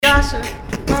Jascha,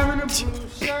 wearing a blue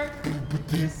shirt.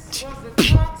 This was a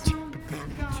cartoon. This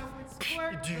guy would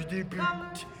squirt the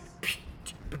colors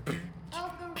of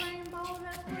the rainbow.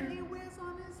 That's what he wears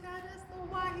on his head. That's the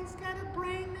why he's got a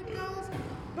brain that goes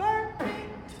birthday.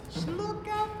 Look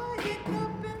out for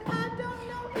hiccup, and I don't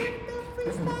know if the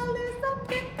freestyle is a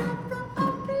pickup from a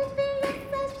previous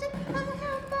session. I'll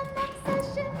have the next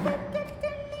session. We're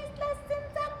getting these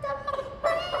lessons at the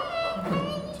brain.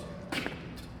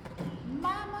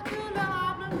 My medulla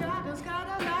oblongata's got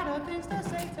a lot of things to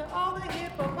say to all the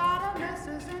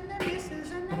hippopotamuses and the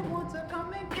misses, and they want to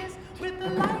come and kiss with the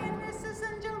lionesses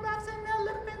and giraffes and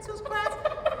elephants whose cries,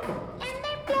 and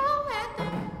they blow at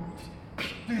them.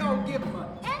 Yo, give them a.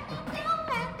 And they blow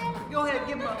at them. Go ahead,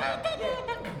 give them a. Yeah.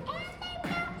 And they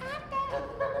blow at them.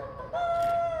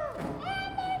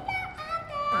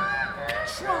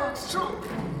 Trunks, trunk.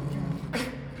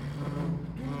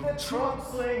 The trunk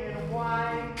swinging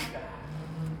wide.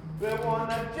 They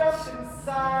wanna jump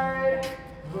inside,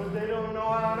 but they don't know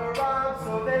how to rhyme,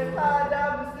 so they fly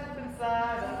down the slip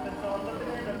inside. Up and on the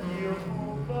field.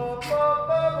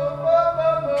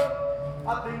 I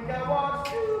think I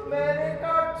watched too many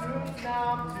cartoons now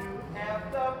to have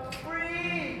the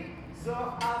free. So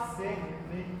I'll sing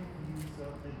you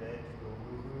something that you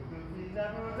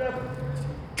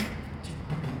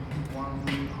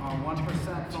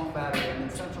 1% phone battery. I'm in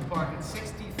Central Park at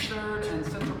 63rd and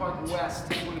Central Park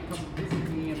West. If you want to come visit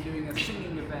me, I'm doing a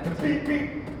singing event.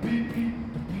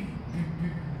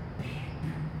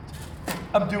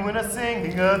 I'm doing a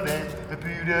singing event.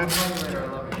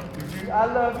 I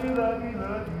love you, love you,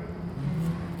 love you.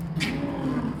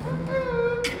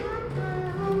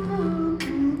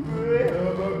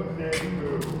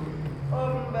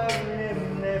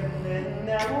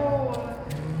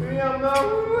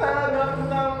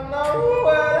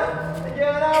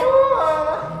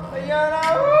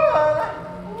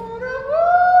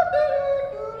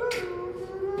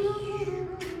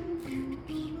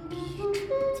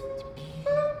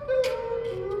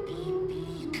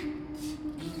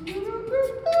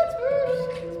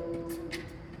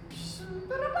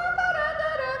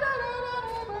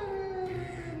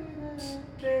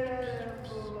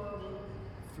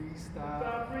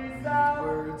 Freestyle,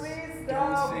 words,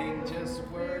 don't sing just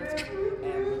words,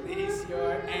 and release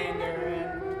your anger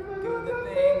and do the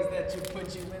things that you put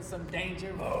you in some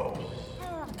danger. Oh,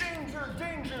 danger,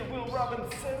 danger, Will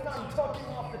Robinson. I'm talking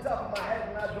off the top of my head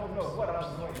and I don't know what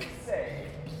I'm going to say.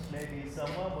 Maybe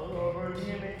someone will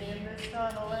overhear me in this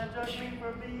tunnel and judge me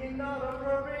for being not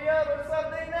appropriate or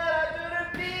something that I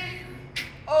shouldn't be.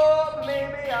 Or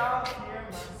maybe I'll hear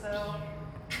myself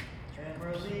and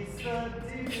release the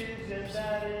division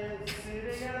that is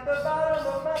sitting at the bottom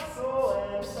of my soul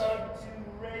and start to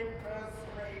rape,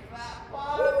 frustrate that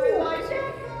part of me like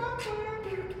that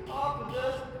off of the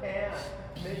pan.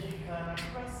 Maybe kind of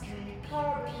crusty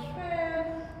carbon pan.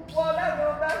 Whatever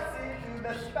that's into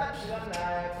the spatula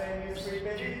knife, and you scrape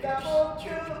it double to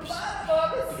the bottom of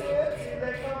the sip till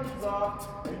it comes off,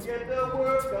 and get the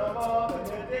word come off, and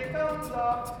then it comes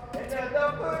off, and then the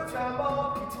word come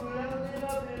off. You put a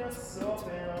little bit of soap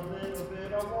and a little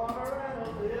bit of water and a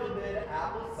little bit of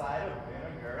apple cider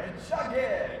vinegar and chug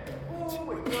it.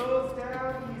 Ooh, it goes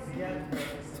down easy at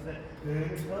first, and then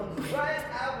it comes right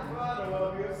out the bottom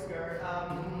of your skirt.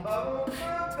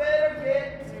 Better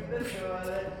get to the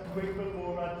toilet quick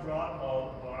before I drop all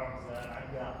the bombs that I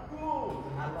got. Ooh,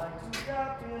 I like to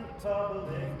drop in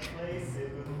public places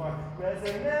with more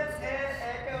resonance and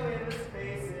echo in the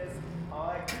spaces. I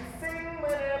like to sing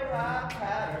whenever I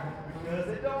patter, because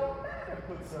it don't matter.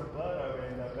 Put some butter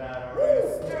in the batter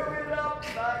and stir it up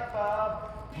like Bob.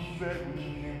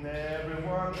 And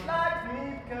everyone like me,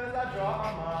 because I draw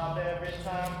my mob every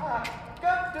time I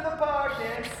come to the park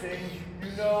and sing. You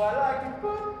know I like to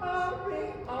put a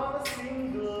ring on a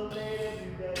single lady.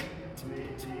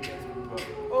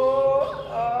 Oh,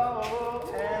 oh,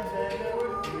 and then there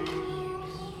were three.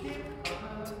 Keep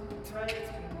on trying to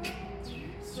meet you.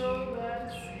 So glad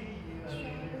to see you. I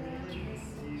really miss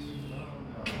you.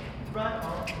 Right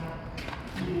on time.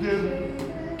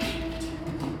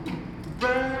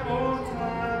 Right on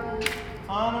time.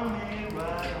 Honor me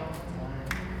right on time.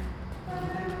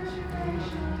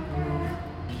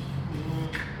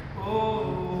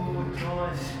 Oh,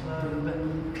 joyous love.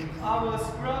 I was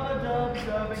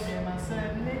scrub-a-dub-dubbing him. I said,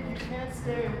 Nick, you can't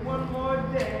stay one more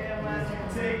day unless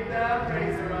you take that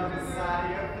razor off the side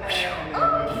of your flail.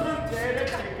 And you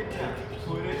take it down,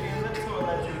 put it in the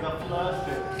toilet, you're gonna flush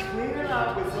it. Clean it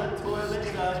up with what toilet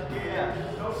does, yeah.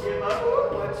 Don't give up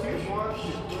what you want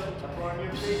to put upon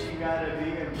your face. You gotta be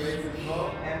embraceable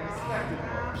and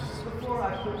respectable. Before I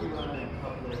put you on in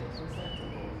public,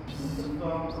 presentable. Put the thumb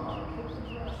on, put the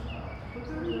brush on, put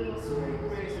the little straight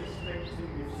razor straight to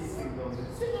your cheek and go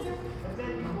zip, and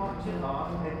then you watch it off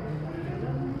and you're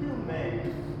a new man.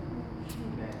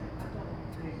 Human. I don't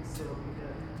think so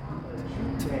because I'm a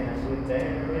true man with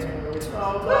there.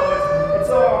 Oh no, it's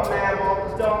all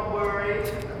mammal. Don't worry,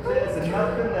 there's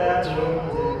nothing that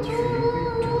won't do.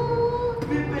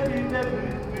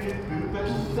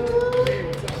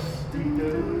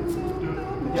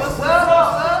 What's up?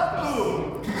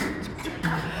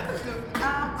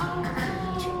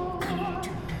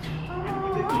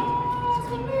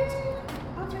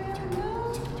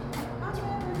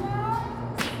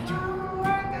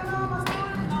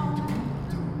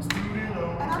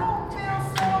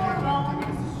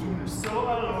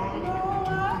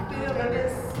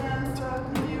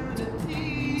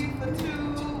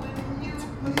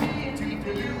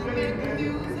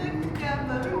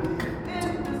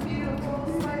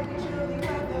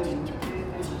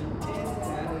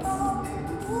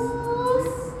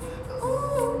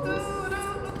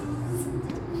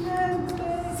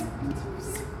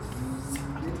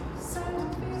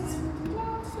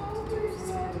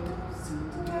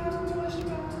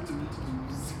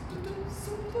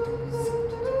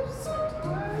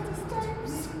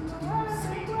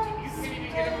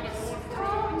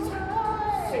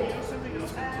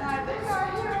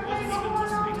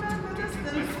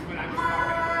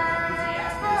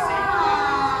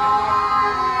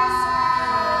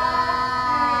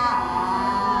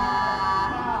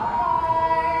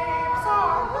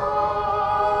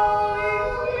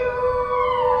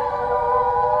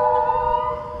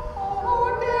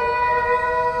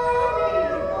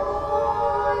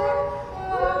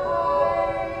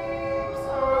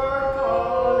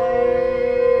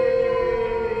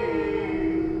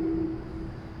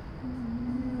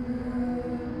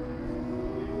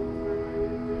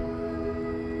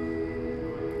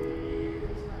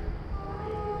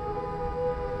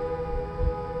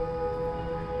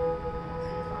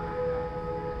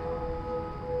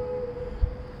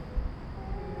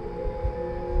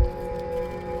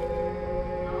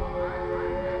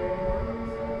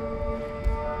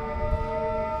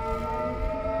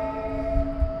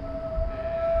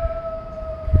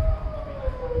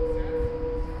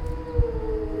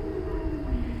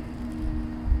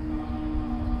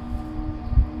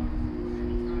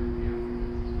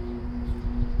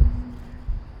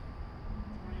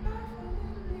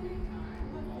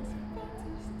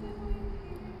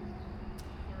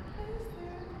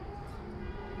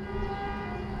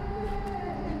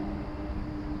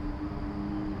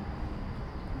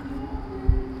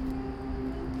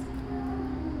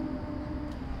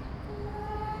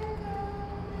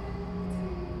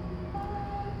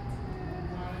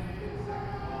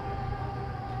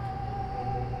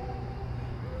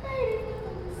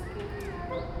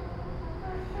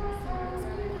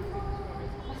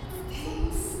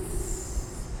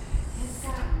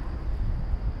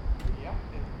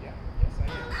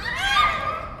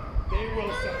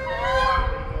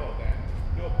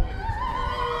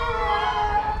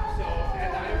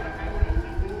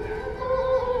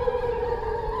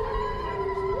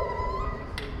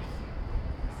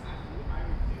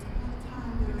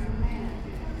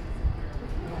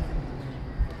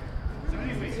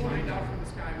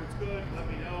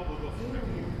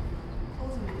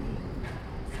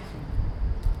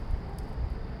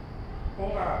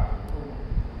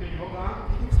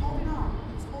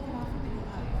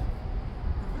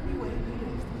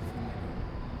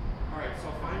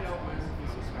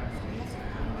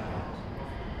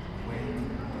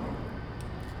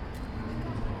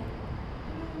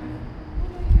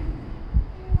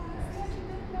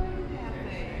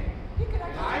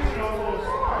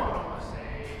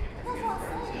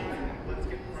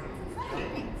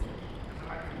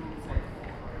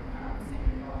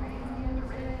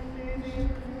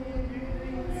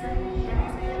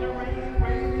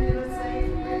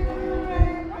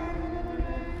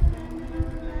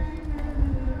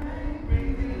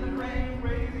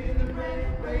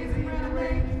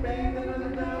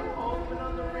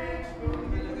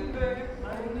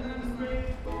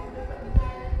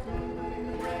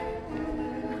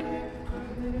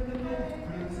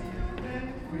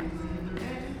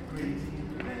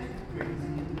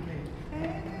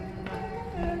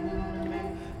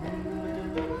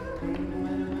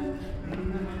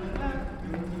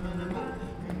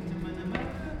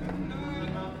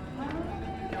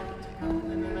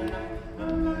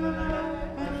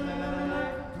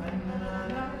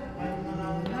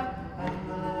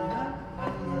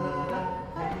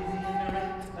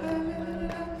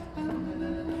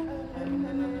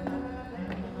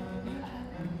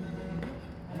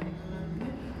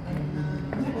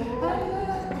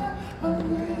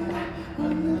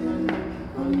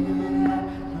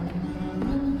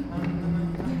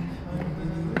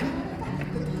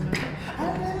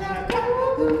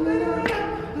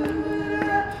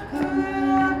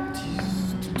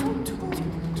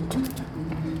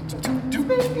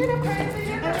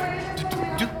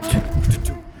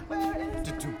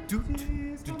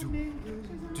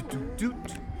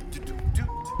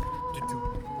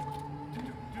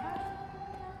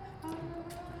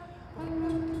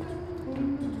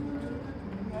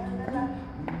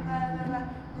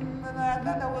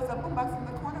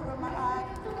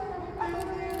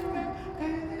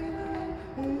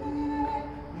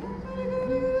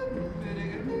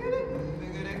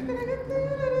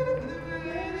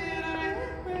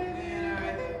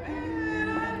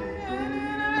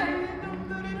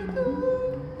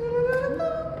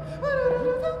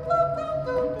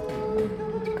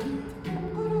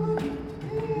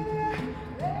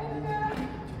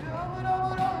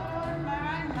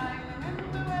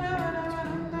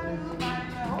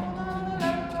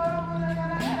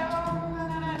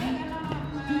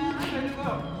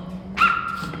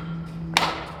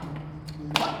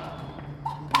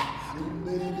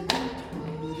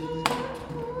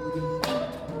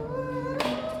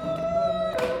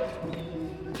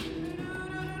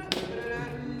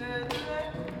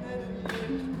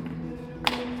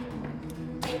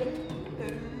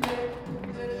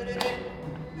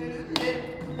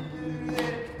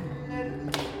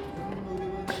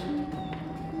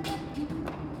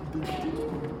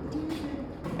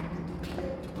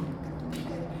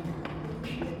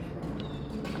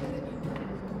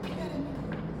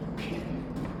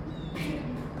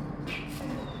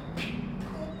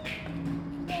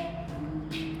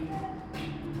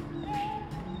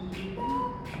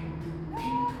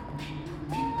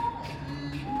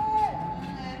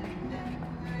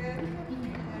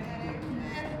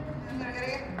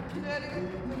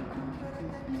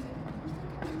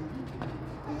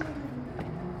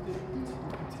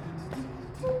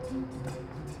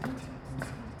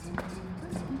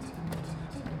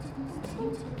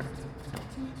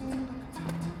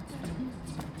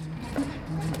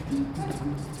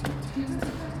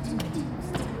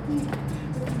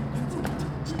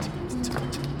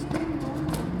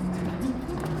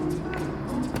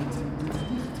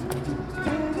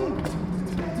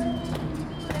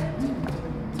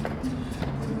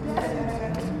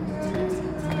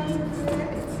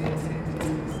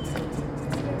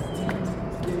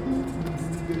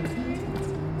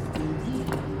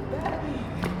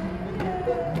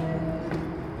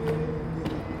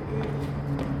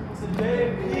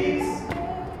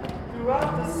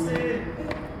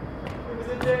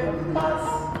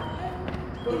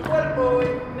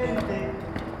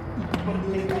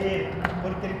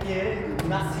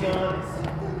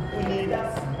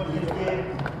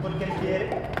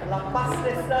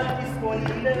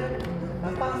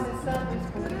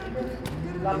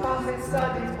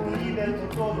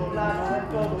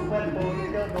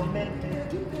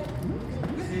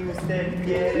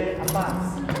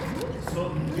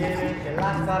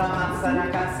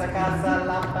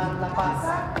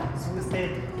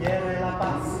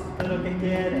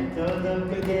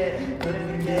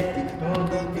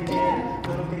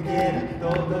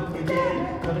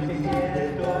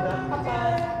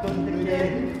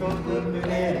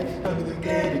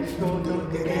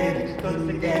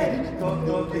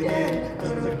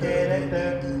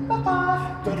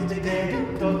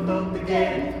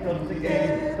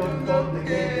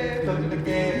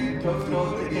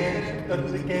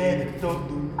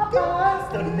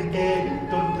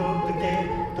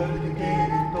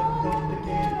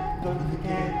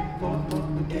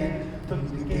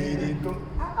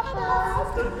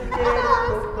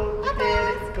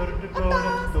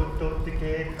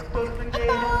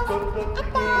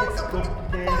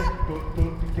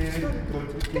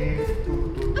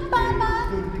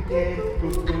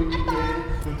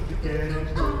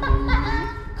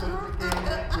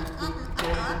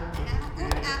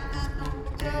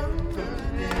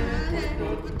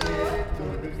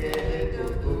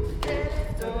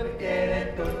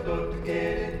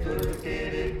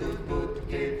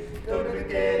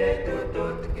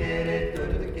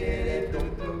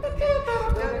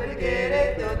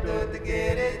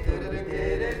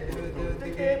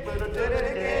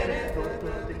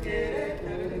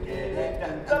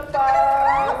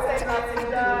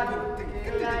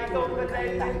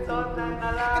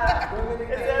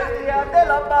 Es el día de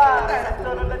la paz.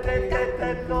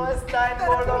 No está en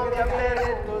Colombia, pero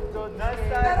no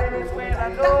está en Venezuela,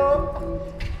 no.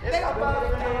 Es la paz de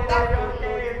Nueva York,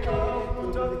 que todo el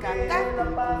mundo quiere la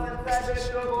paz. El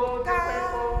cybertruck,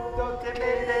 cuerpo, que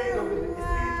mete.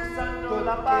 Espíritu Santo,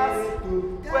 la paz.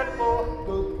 Cuerpo,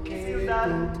 ciudad,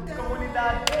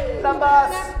 comunidad. La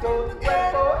paz,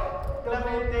 cuerpo, la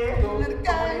mente,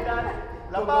 comunidad.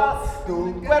 La paz,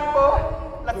 cuerpo,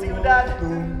 la ciudad, el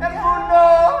mundo,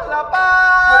 la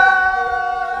paz.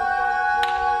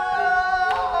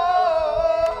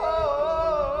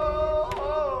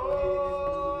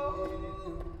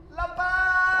 La paz.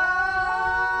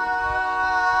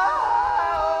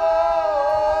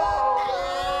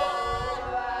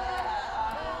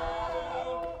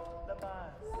 La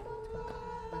paz.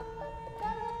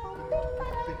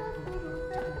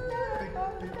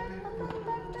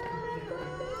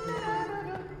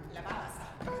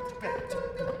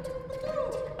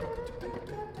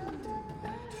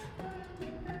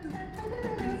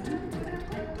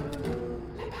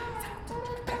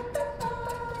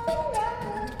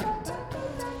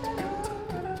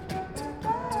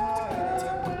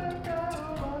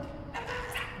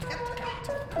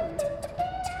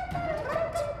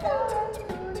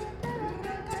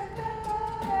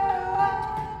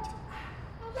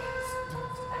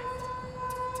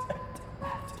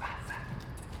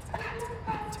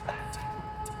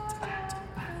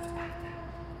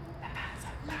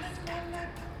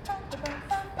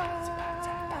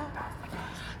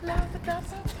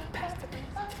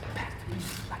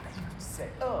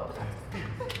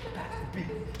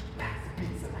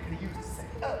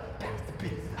 Pass the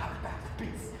peace, pass the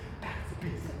peace, pass the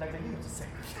peace, like they used to say.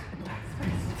 Pass the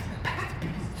peace, pass the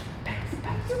peace,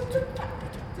 pass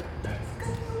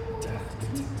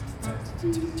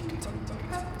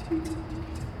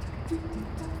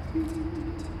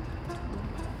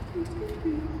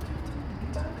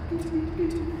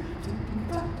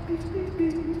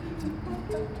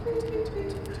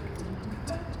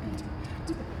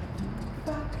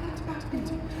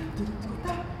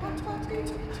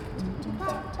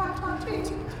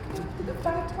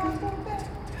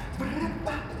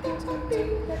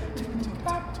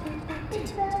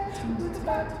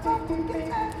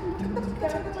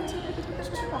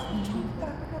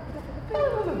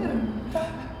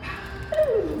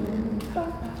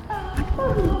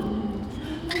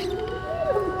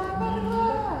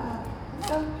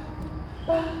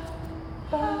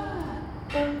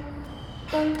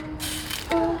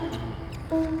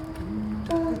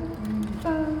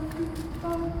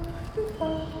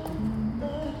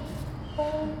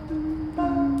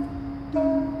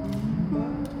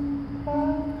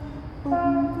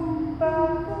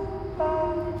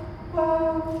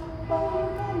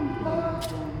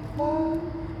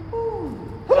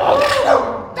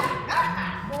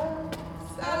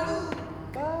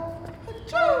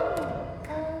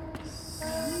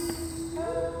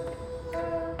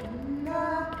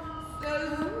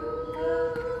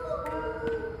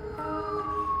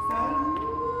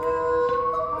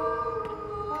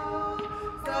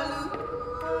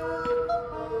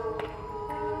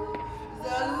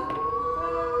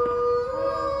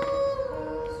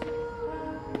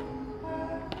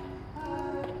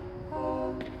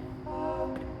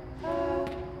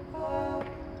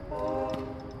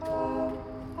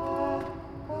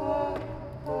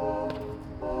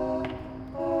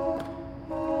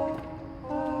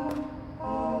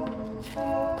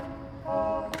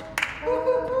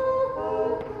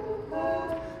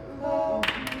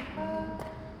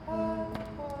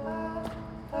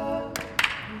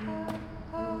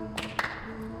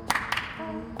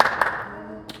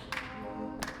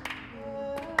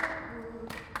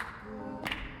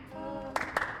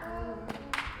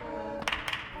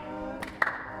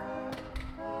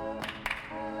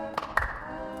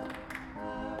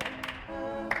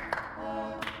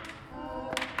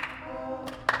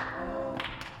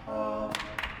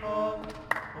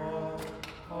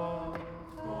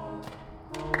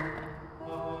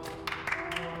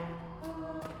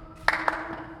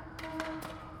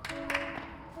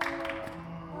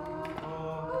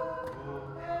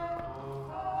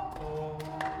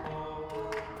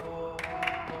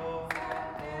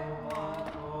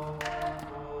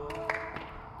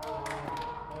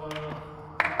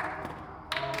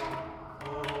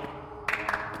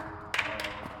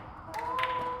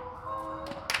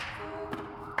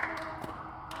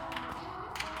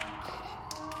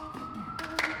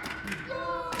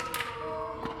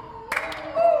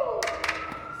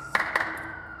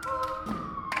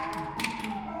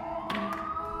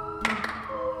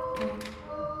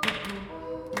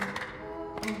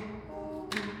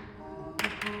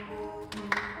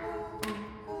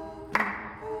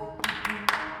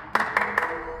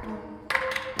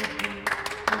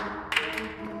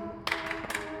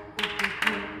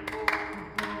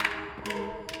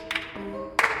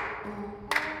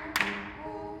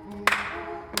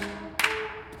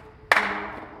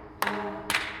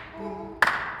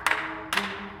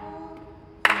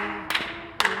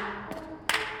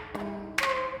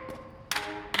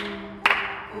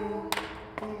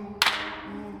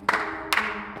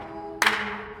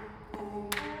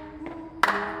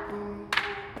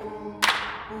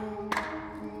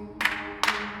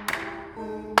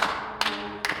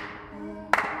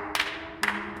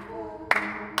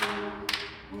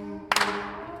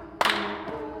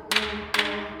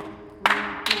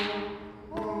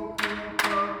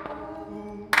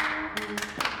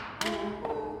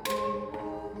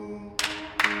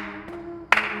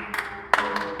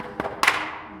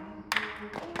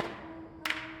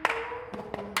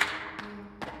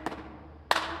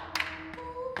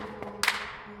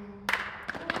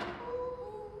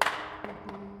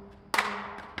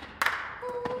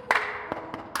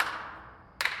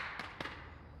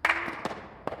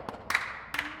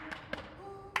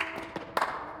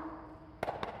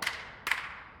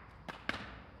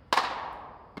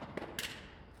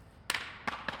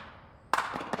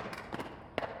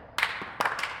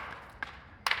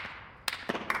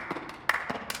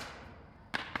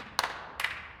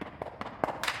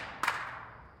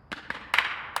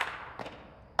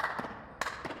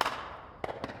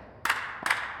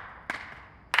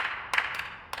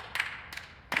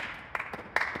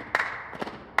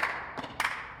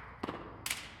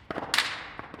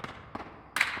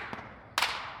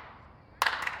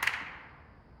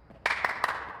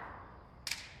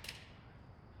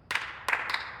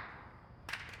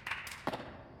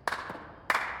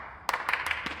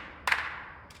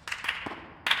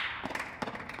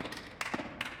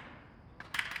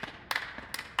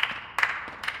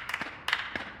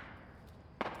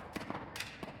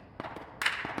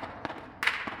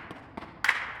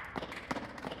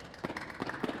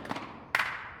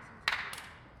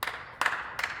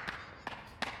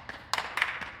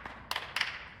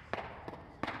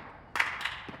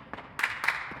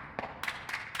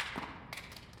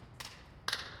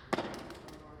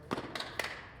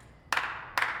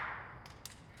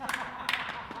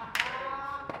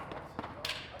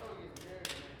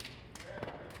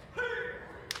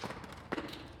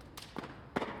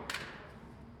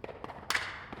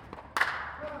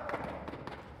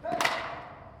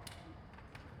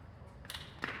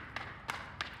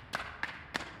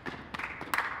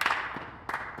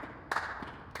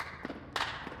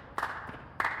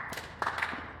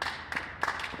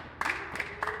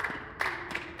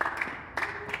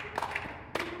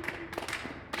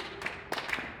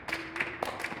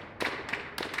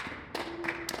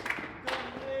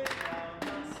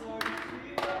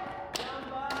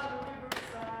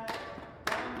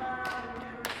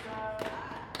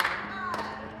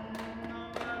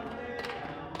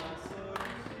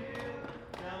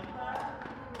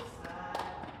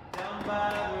by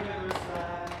the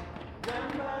riverside, down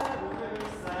by the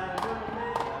riverside, we'll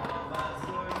make all my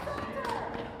searching.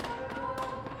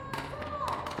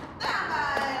 Down by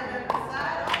the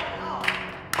riverside. Oh.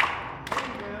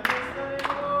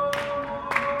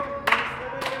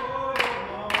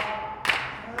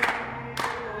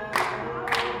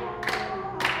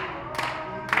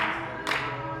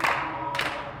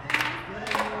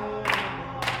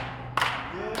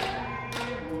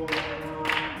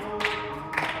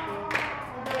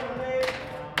 Gonna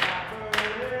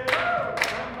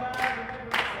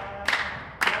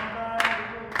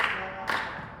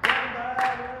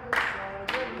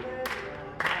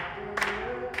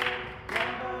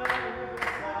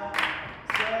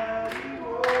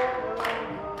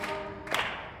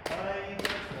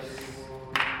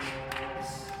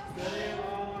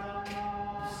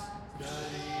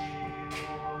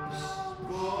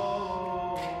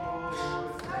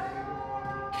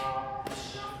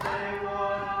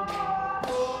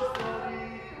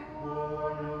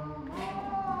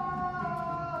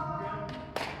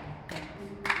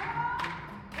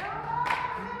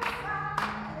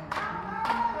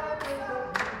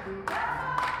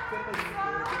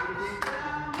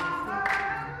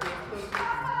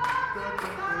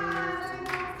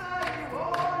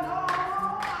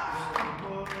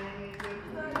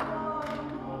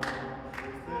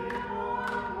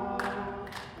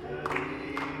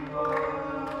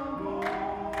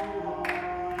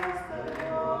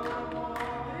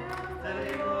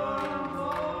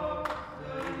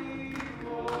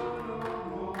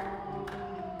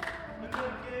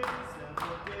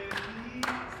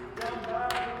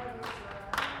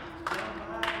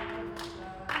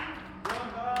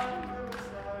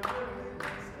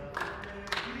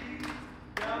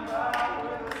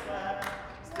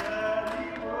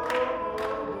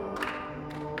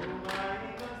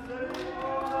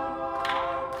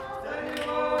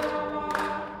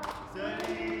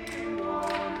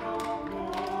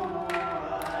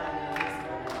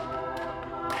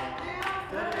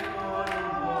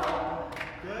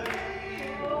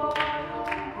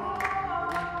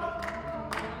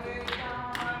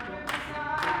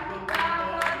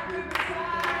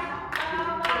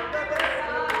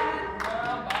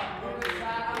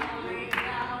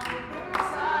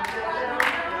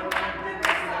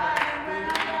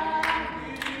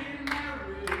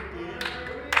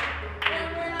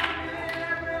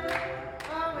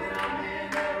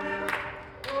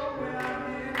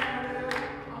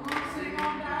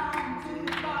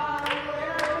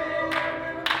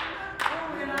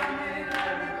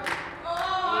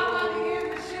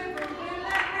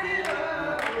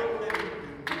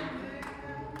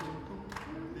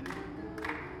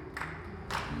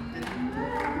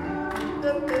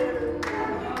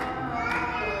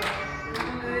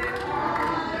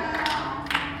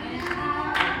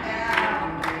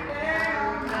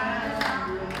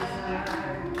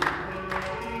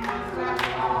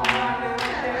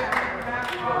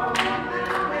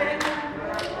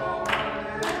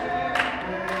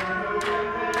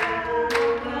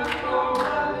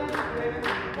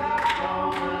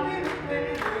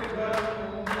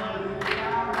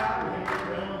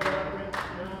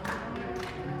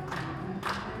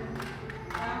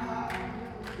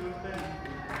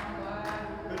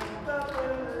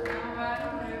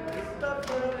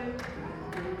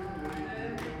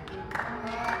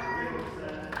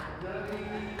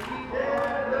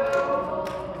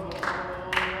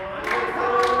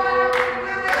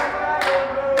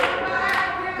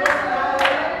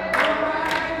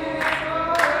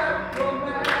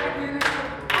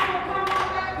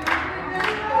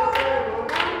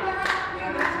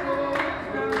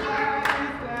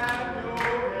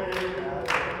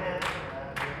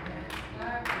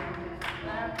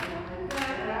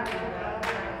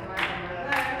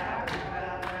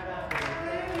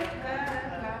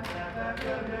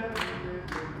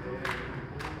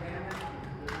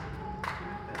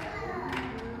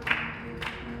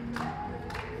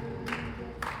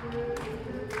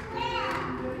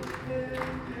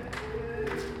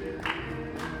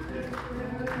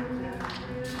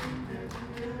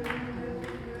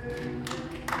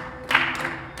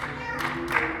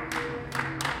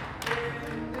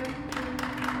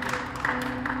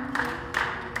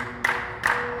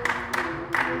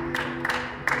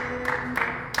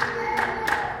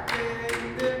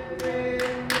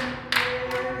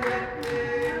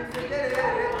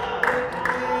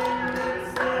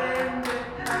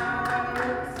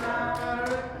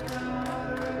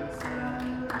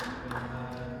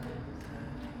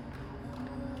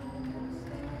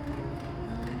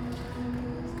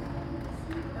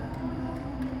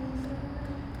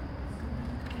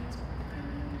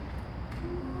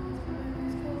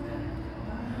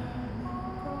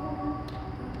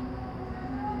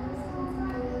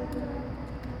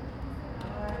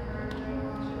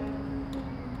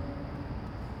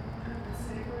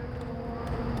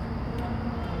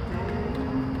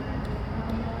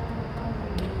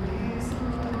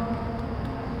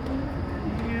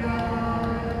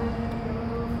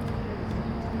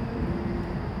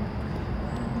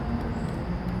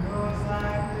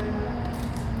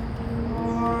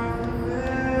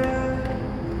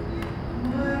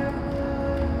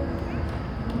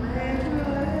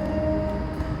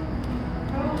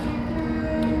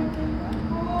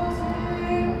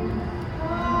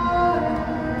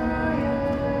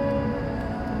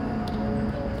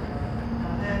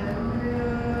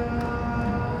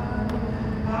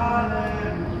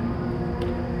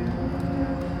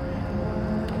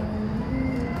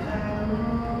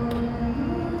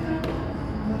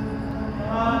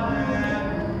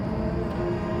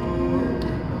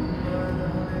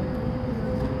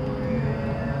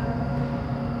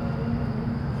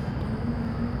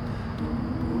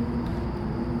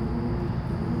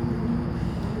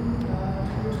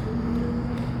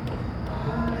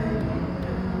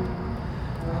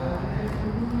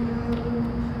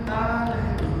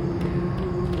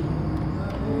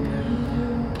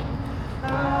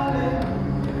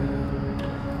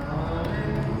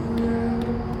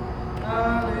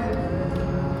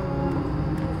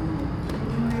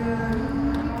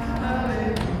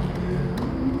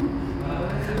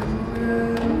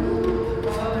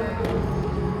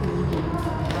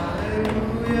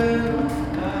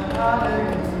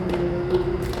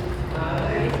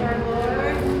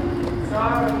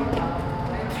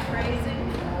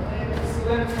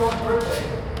Praise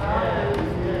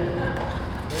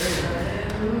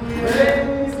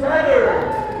Leonard!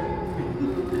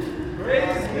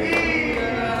 Praise be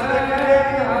to the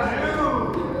Canadian Jew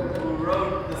who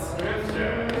wrote the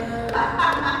scripture.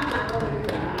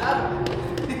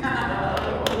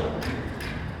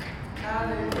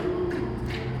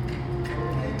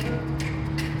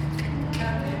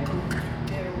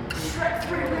 Shrek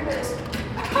 3 remix!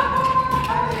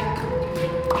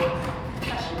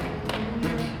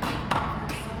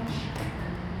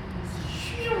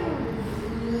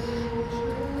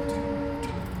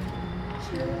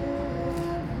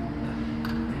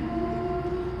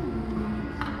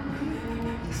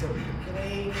 So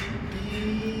great,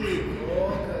 big,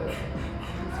 organ,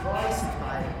 voiced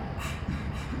by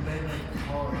Leonard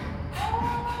Cohen.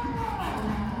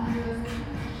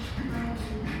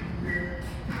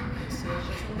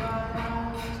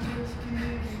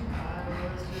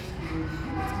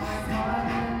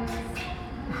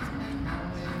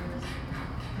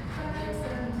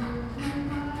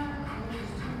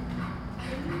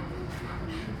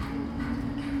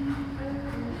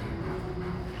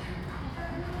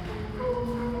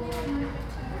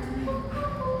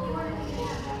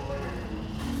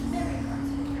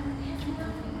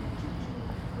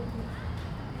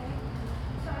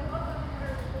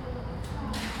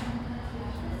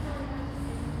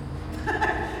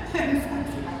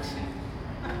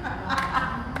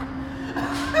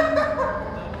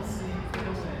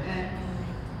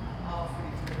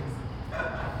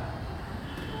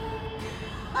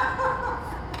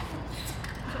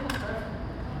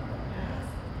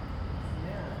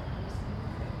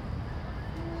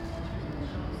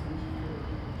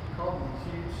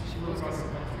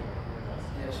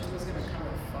 She was gonna come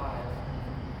at 5.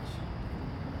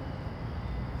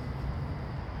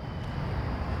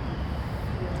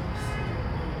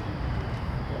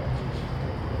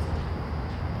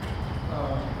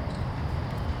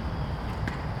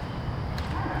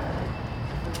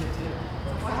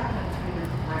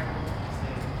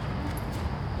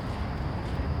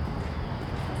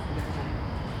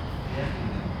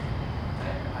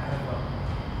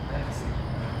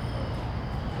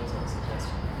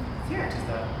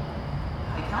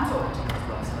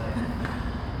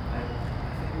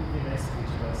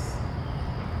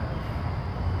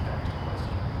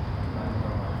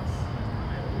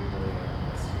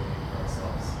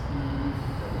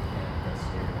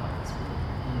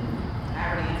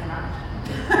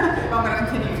 I'm going to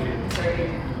continue. Sorry.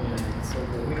 So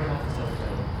good. We don't have to tell each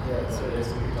other. Yeah, so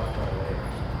So we can talk about it later.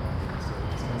 So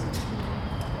it's going to keep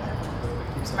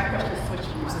My question is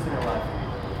switching. keep something alive for you.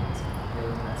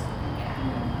 Really nice.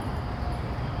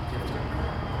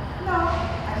 No,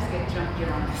 I just get jump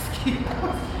gear on this kid.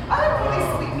 I don't really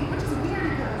sleep me, which is weird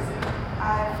because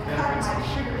I've cut my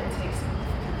sugar intake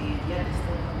significantly and yet it's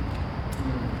still coming.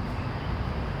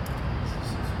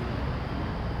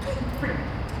 Pretty much.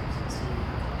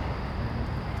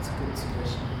 it's a good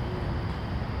suggestion.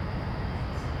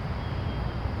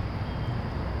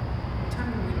 What time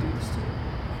do we do this to?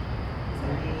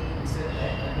 We said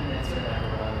that I think that's sort of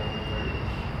around 8:30.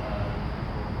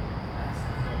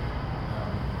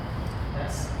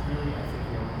 That's really, I think,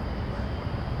 the only thing we want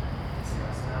to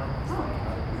discuss now. It's like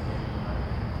how do we get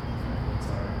what's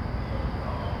our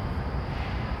protocol.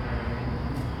 You know what I mean?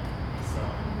 So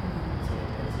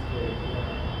it's great.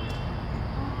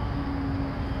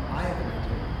 I have an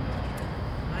idea.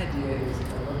 My idea is I'd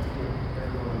love to get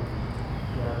everyone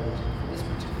gathered for this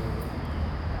particular one.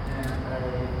 And I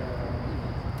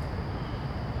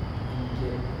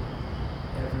get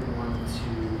everyone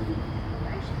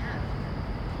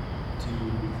to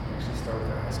actually start with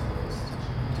our high school list,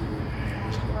 do an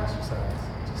additional exercise,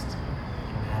 just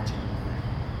imagine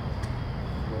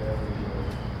whatever you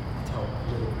tell a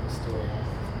political story.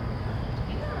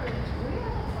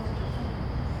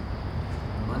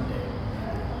 Monday,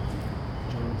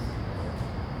 join us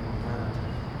around.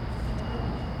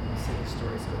 Say the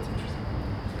story so it's interesting.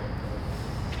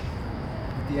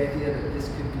 But the idea that this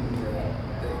could be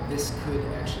this could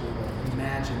actually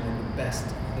imagine that the best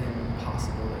thing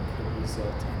possible that could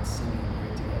result in singing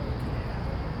right together could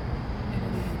happen. And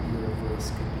if your voice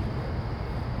could be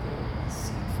the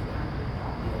seed for that, the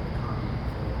comment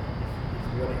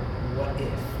for what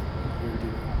if you're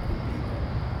doing would be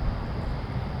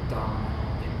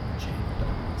dominant in the chain of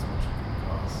dominance, which could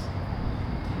cause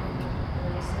unity.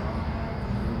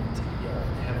 Yeah,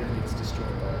 and heaven gets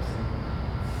destroyed by us.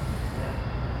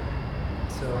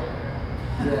 So,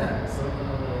 yeah.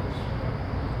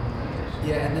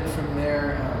 Yeah, and then from there,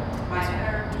 My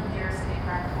inner here, stay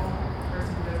practical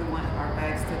person who doesn't want our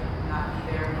bags to not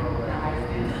be there when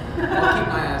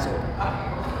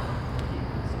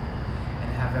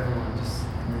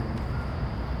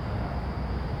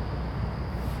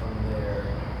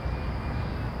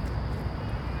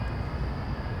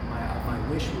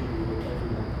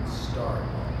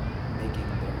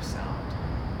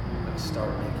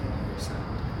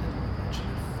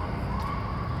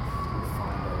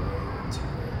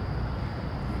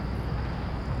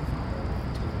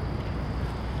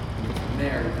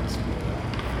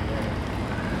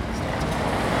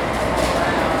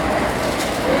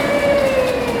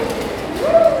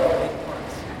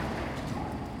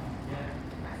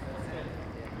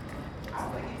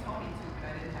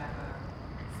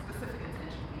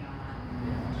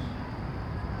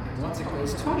once it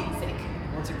goes For to Tony's sake.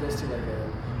 once it goes to like a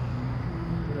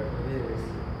whatever it is,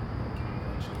 it can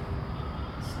eventually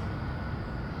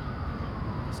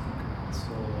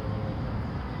so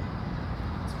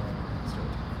that's why I'm gonna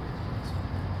start to create this one.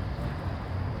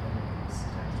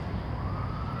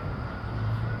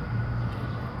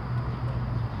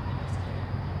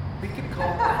 We could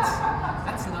call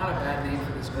that's not a bad name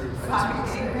for this group. I just want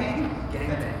to say Gangbang.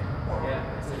 gangbang.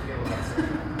 Yeah, it's a good one.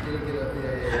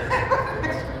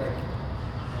 Like,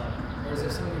 or is there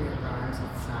something that rhymes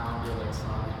with sound or like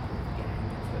sonic with gang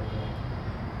instead of like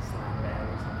slang bag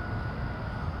or something?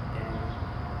 Gang.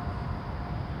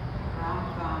 Round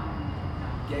thumb. No.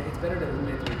 Gang. It's better to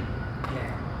limit it to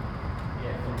gang.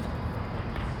 Yeah,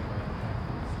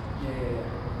 Yeah.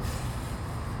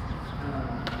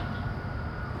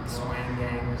 Like swang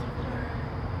gang or something.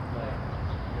 like,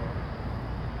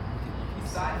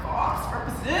 Eastside Fox,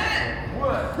 represent!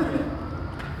 what?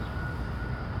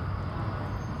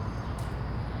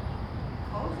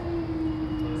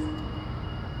 Closing.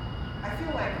 I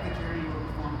feel like the journey will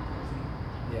inform closing.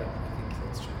 Yeah, I think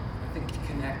that's true. I think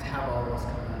connect, have all those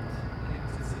connect.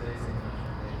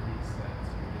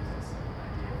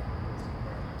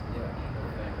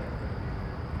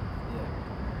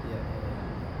 Yeah.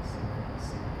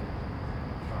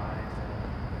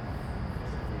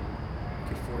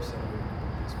 Could force everyone to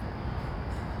book this one.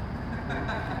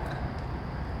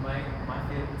 My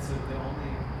favorite, so the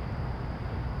only,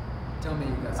 Tell me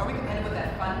you guys. Are we gonna end with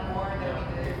that fun board that we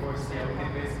did? we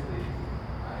can basically